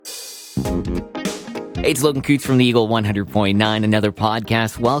It's Logan Coots from the Eagle 100.9, another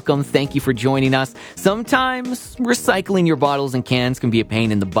podcast. Welcome. Thank you for joining us. Sometimes recycling your bottles and cans can be a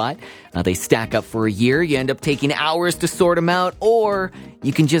pain in the butt. They stack up for a year. You end up taking hours to sort them out, or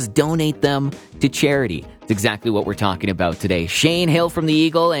you can just donate them to charity. It's exactly what we're talking about today. Shayne Hill from the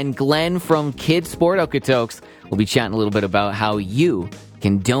Eagle and Glenn from KidSport Okotoks will be chatting a little bit about how you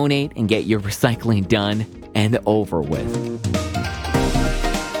can donate and get your recycling done and over with.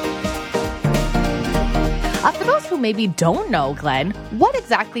 For those who maybe don't know, Glenn, what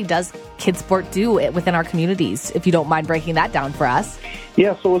exactly does KidSport do within our communities, if you don't mind breaking that down for us?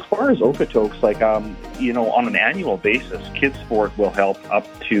 Yeah, so as far as Okotoks, on an annual basis, KidSport will help up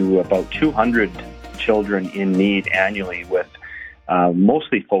to about 200 children in need annually with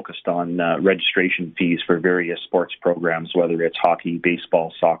mostly focused on registration fees for various sports programs, whether it's hockey,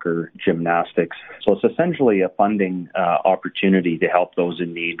 baseball, soccer, gymnastics. So it's essentially a funding opportunity to help those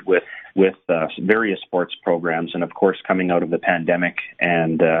in need with various sports programs. And of course, coming out of the pandemic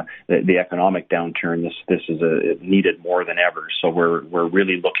and the economic downturn, this is needed more than ever. So we're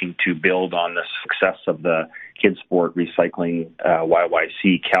really looking to build on the success of the KidSport Recycling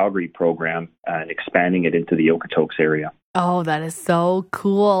YYC Calgary program and expanding it into the Okotoks area. Oh, that is so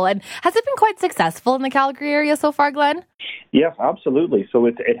cool. And has it been quite successful in the Calgary area so far, Glenn? Yes, absolutely. So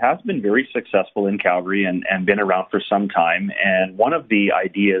it has been very successful in Calgary and been around for some time. And one of the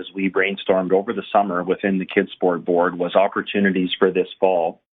ideas we brainstormed over the summer within the KidSport board was opportunities for this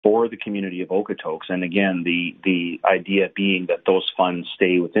fall for the community of Okotoks. And again, the idea being that those funds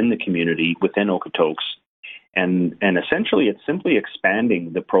stay within the community, within Okotoks. And essentially, it's simply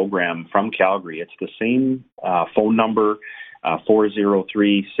expanding the program from Calgary. It's the same phone number,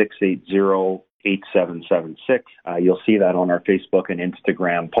 403-680-8776. You'll see that on our Facebook and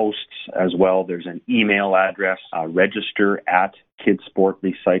Instagram posts as well. There's an email address,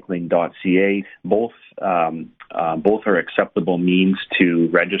 register@kidsportrecycling.ca. Both are acceptable means to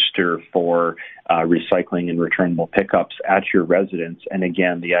register for recycling and returnable pickups at your residence. And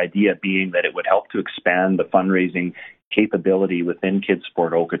again, the idea being that it would help to expand the fundraising capability within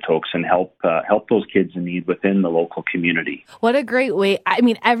KidSport Okotoks and help those kids in need within the local community. What a great way. I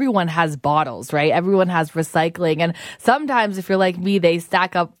mean, everyone has bottles, right? Everyone has recycling. And sometimes, if you're like me, they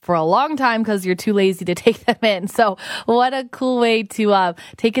stack up for a long time because you're too lazy to take them in. So what a cool way to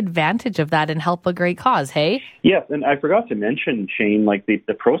take advantage of that and help a great cause, hey? Yes, and I forgot to mention, Shayne,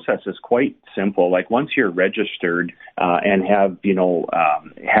 the process is quite simple. Like once you're registered and have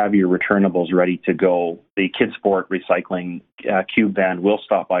your returnables ready to go, the KidSport Recycling Cube van will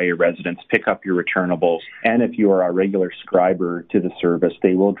stop by your residence, pick up your returnables, and if you are a regular subscriber to the service,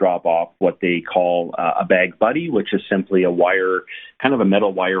 they will drop off what they call a bag buddy, which is simply a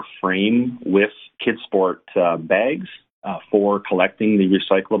metal wire frame with KidSport bags for collecting the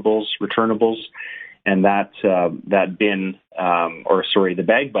returnables. And the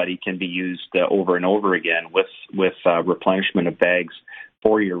bag buddy can be used over and over again with replenishment of bags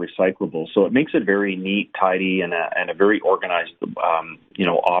for your recyclables. So it makes it very neat, tidy, and a very organized,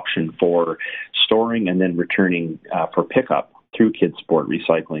 option for storing and then returning for pickup through KidSport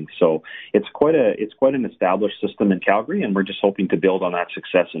Recycling. So it's quite an established system in Calgary, and we're just hoping to build on that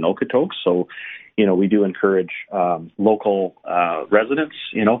success in Okotoks. So, we do encourage local residents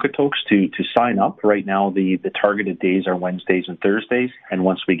in Okotoks to sign up. Right now, the targeted days are Wednesdays and Thursdays, and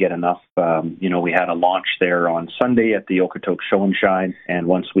once we get enough, we had a launch there on Sunday at the Okotoks Show and Shine, and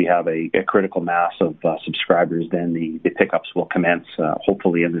once we have a critical mass of subscribers, then the pickups will commence,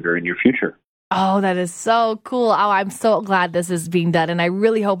 hopefully in the very near future. Oh, that is so cool. Oh, I'm so glad this is being done. And I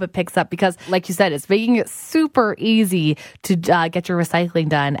really hope it picks up because, like you said, it's making it super easy to get your recycling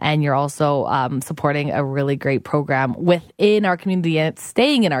done. And you're also supporting a really great program within our community and it's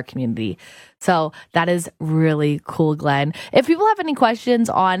staying in our community. So that is really cool, Glenn. If people have any questions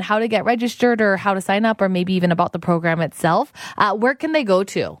on how to get registered or how to sign up or maybe even about the program itself, where can they go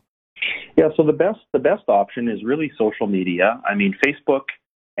to? Yeah, so the best option is really social media. I mean, Facebook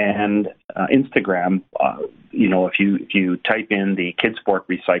and Instagram. If you type in the KidSport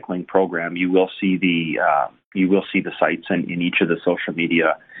Recycling program, you will see the sites in each of the social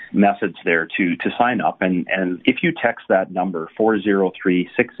media methods there to sign up. And if you text that number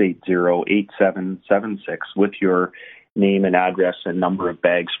 403-680-8776 with your name and address and number of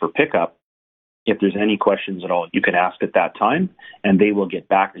bags for pickup, if there's any questions at all, you can ask at that time, and they will get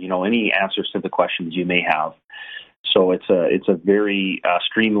back any answers to the questions you may have. So it's a very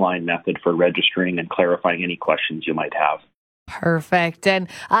streamlined method for registering and clarifying any questions you might have. Perfect. And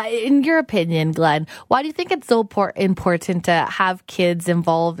in your opinion, Glenn, why do you think it's so important to have kids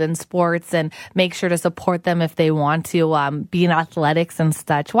involved in sports and make sure to support them if they want to be in athletics and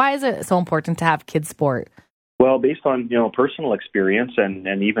such? Why is it so important to have kids sport? Well, based on personal experience and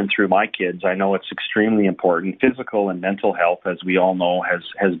even through my kids, I know it's extremely important. Physical and mental health, as we all know,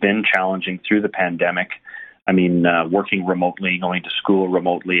 has been challenging through the pandemic. I mean, working remotely, going to school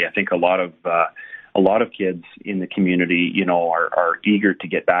remotely. I think a lot of kids in the community, are eager to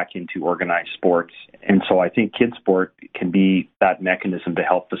get back into organized sports. And so I think KidSport can be that mechanism to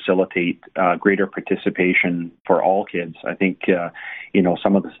help facilitate greater participation for all kids. I think,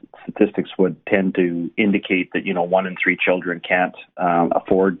 some of the statistics would tend to indicate that, 1 in 3 children can't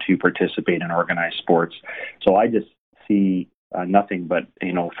afford to participate in organized sports. So I just see nothing but,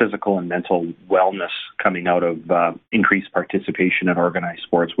 physical and mental wellness coming out of increased participation in organized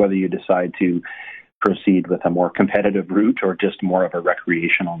sports, whether you decide to proceed with a more competitive route or just more of a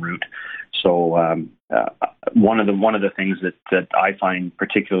recreational route. So one of the things that I find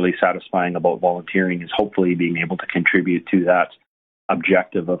particularly satisfying about volunteering is hopefully being able to contribute to that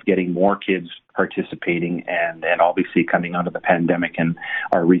objective of getting more kids participating, and obviously coming out of the pandemic and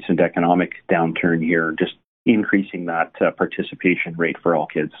our recent economic downturn here, just increasing that participation rate for all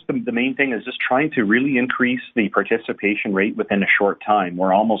kids. The main thing is just trying to really increase the participation rate within a short time.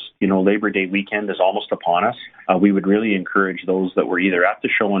 We're almost, Labor Day weekend is almost upon us. We would really encourage those that were either at the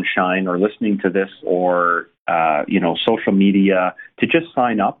show and shine or listening to this or social media to just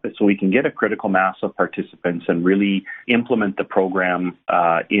sign up so we can get a critical mass of participants and really implement the program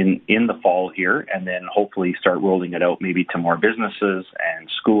in the fall here, and then hopefully start rolling it out maybe to more businesses and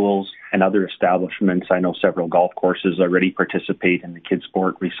schools and other establishments. I know several golf courses already participate in the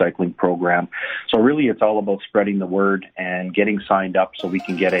KidSport recycling program. So really it's all about spreading the word and getting signed up so we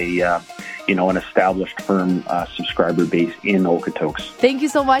can get an established firm subscriber base in Okotoks. Thank you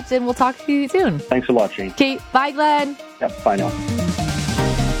so much, and we'll talk to you soon. Thanks a lot, Shayne. Okay, bye, Glenn. Yep, bye now.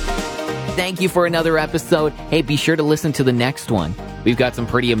 Thank you for another episode. Hey, be sure to listen to the next one. We've got some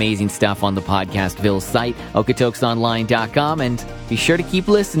pretty amazing stuff on the Podcastville site, okotokesonline.com, and be sure to keep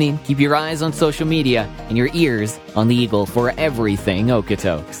listening. Keep your eyes on social media and your ears on the Eagle for everything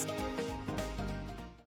Okotoks.